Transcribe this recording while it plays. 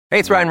Hey,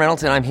 it's Ryan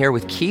Reynolds, and I'm here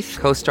with Keith,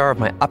 co-star of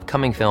my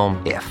upcoming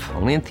film, If,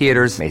 only in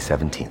theaters May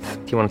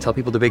 17th. Do you want to tell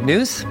people the big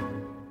news?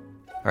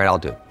 All right, I'll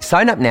do it.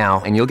 Sign up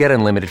now and you'll get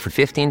unlimited for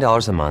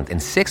 $15 a month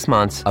and 6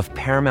 months of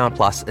Paramount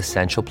Plus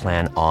Essential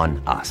Plan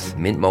on us.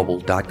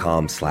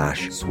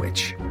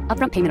 MintMobile.com/switch.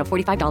 Upfront payment of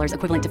 $45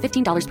 equivalent to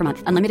 $15 per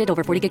month. Unlimited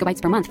over 40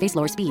 gigabytes per month. Face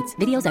lower speeds.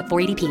 Videos at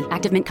 480p.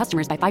 Active Mint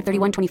customers by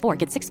 531.24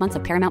 get 6 months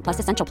of Paramount Plus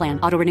Essential Plan.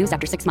 Auto renews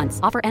after 6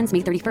 months. Offer ends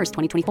May 31st,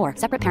 2024.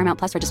 Separate Paramount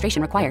Plus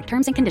registration required.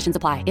 Terms and conditions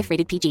apply if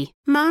rated PG.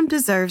 Mom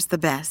deserves the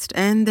best,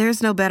 and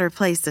there's no better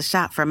place to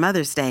shop for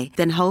Mother's Day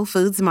than Whole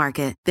Foods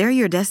Market. They're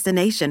your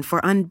destination for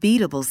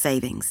unbeatable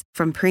savings.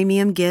 From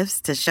premium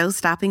gifts to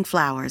show-stopping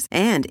flowers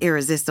and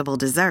irresistible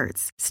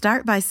desserts.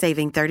 Start by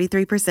saving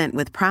 33%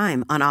 with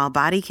Prime on all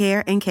body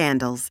care and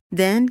candles.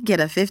 Then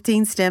get a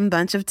 15-stem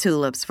bunch of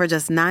tulips for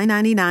just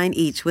 $9.99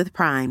 each with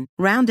Prime.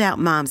 Round out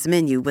Mom's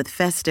menu with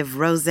festive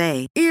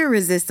rosé,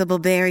 irresistible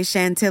berry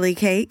chantilly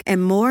cake,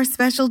 and more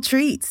special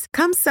treats.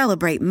 Come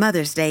celebrate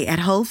Mother's Day at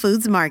Whole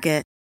Foods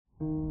Market.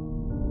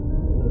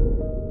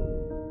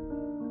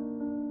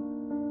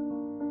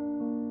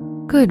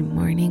 Good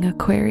morning,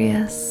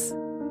 Aquarius.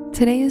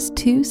 Today is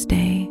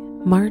Tuesday,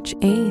 March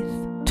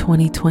 8th,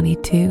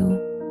 2022.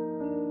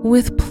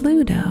 With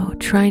Pluto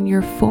trine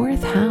your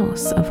 4th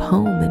house of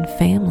home and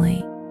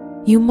family,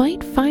 you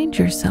might find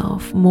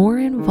yourself more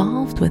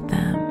involved with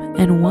them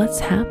and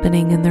what's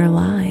happening in their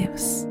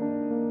lives.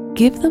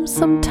 Give them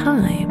some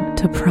time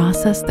to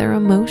process their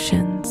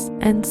emotions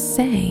and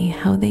say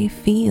how they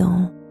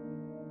feel.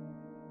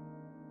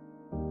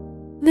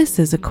 This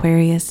is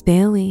Aquarius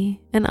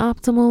Daily, an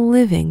optimal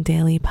living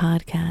daily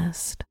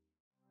podcast.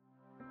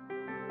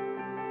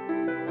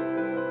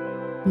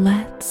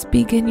 Let's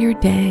begin your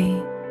day.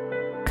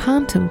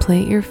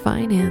 Contemplate your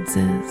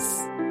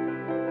finances.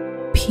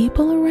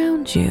 People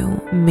around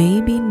you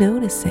may be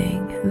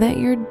noticing that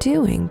you're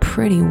doing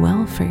pretty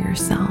well for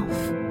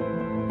yourself,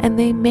 and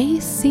they may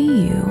see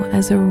you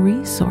as a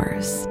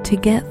resource to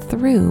get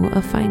through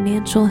a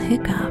financial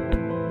hiccup.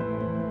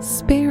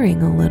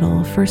 Sparing a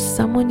little for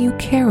someone you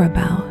care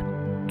about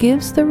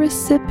gives the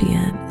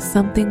recipient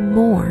something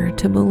more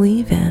to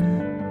believe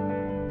in.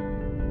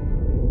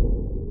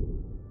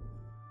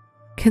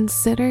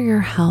 Consider your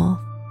health.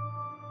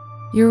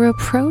 Your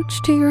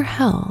approach to your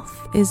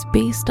health is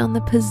based on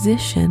the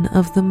position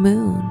of the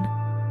moon.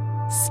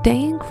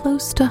 Staying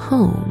close to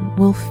home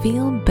will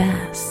feel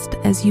best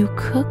as you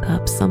cook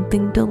up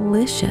something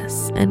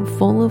delicious and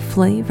full of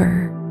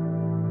flavor.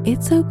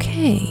 It's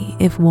okay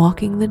if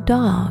walking the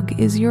dog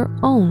is your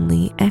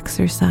only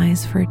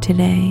exercise for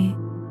today.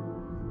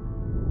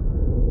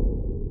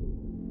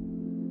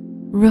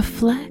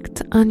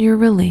 Reflect on your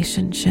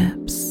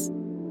relationships.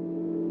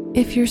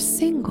 If you're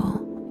single,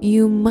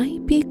 you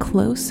might be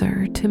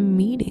closer to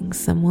meeting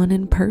someone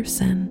in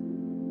person.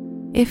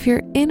 If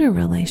you're in a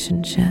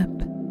relationship,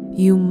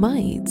 you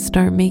might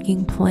start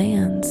making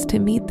plans to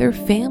meet their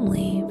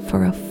family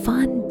for a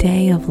fun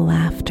day of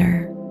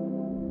laughter.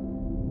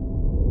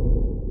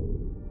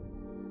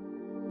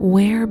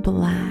 Wear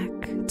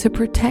black to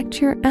protect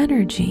your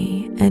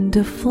energy and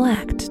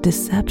deflect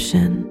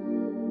deception.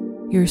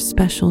 Your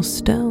special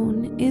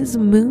stone is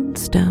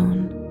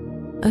moonstone,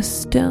 a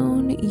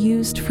stone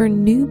used for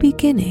new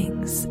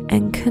beginnings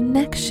and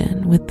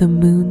connection with the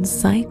moon's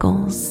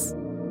cycles.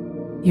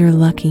 Your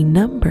lucky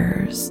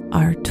numbers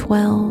are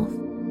 12,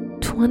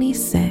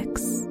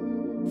 26,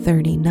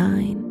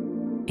 39,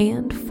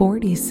 and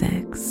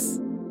 46.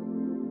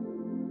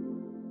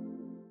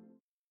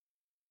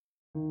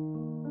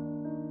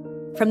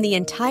 From the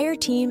entire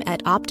team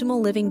at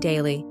Optimal Living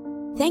Daily,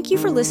 thank you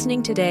for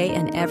listening today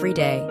and every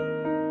day.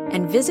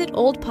 And visit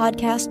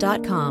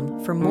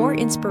oldpodcast.com for more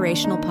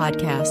inspirational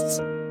podcasts.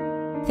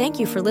 Thank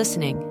you for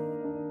listening.